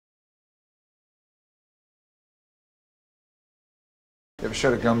You ever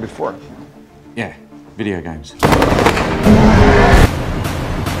shot a gun before? Yeah, video games.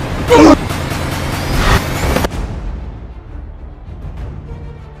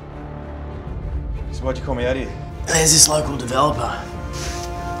 So why'd you call me out here? There's this local developer.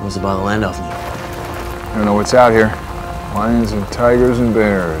 Wants to buy the land off me. I don't know what's out here. Lions and tigers and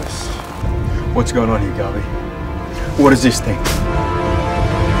bears. What's going on here, Garvey? What is this thing?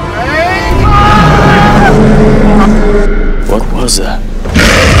 What was that?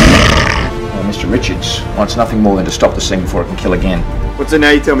 Mr. Richards wants nothing more than to stop the scene before it can kill again. What's it now?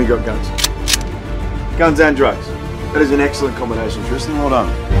 You tell me you got guns. Guns and drugs. That is an excellent combination, Tristan. Well done.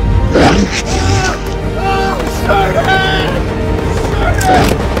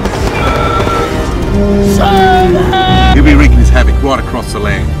 He'll be wreaking his havoc right across the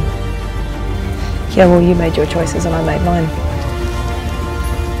land. Yeah, well, you made your choices and I made mine.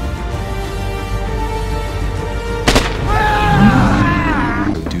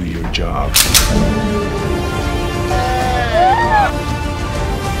 Do your job.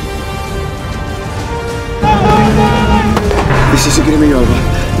 This isn't gonna be over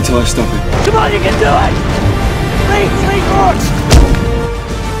until I stop it. Come on, you can do it! Lead, Rourke!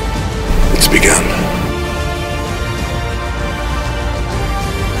 It's begun.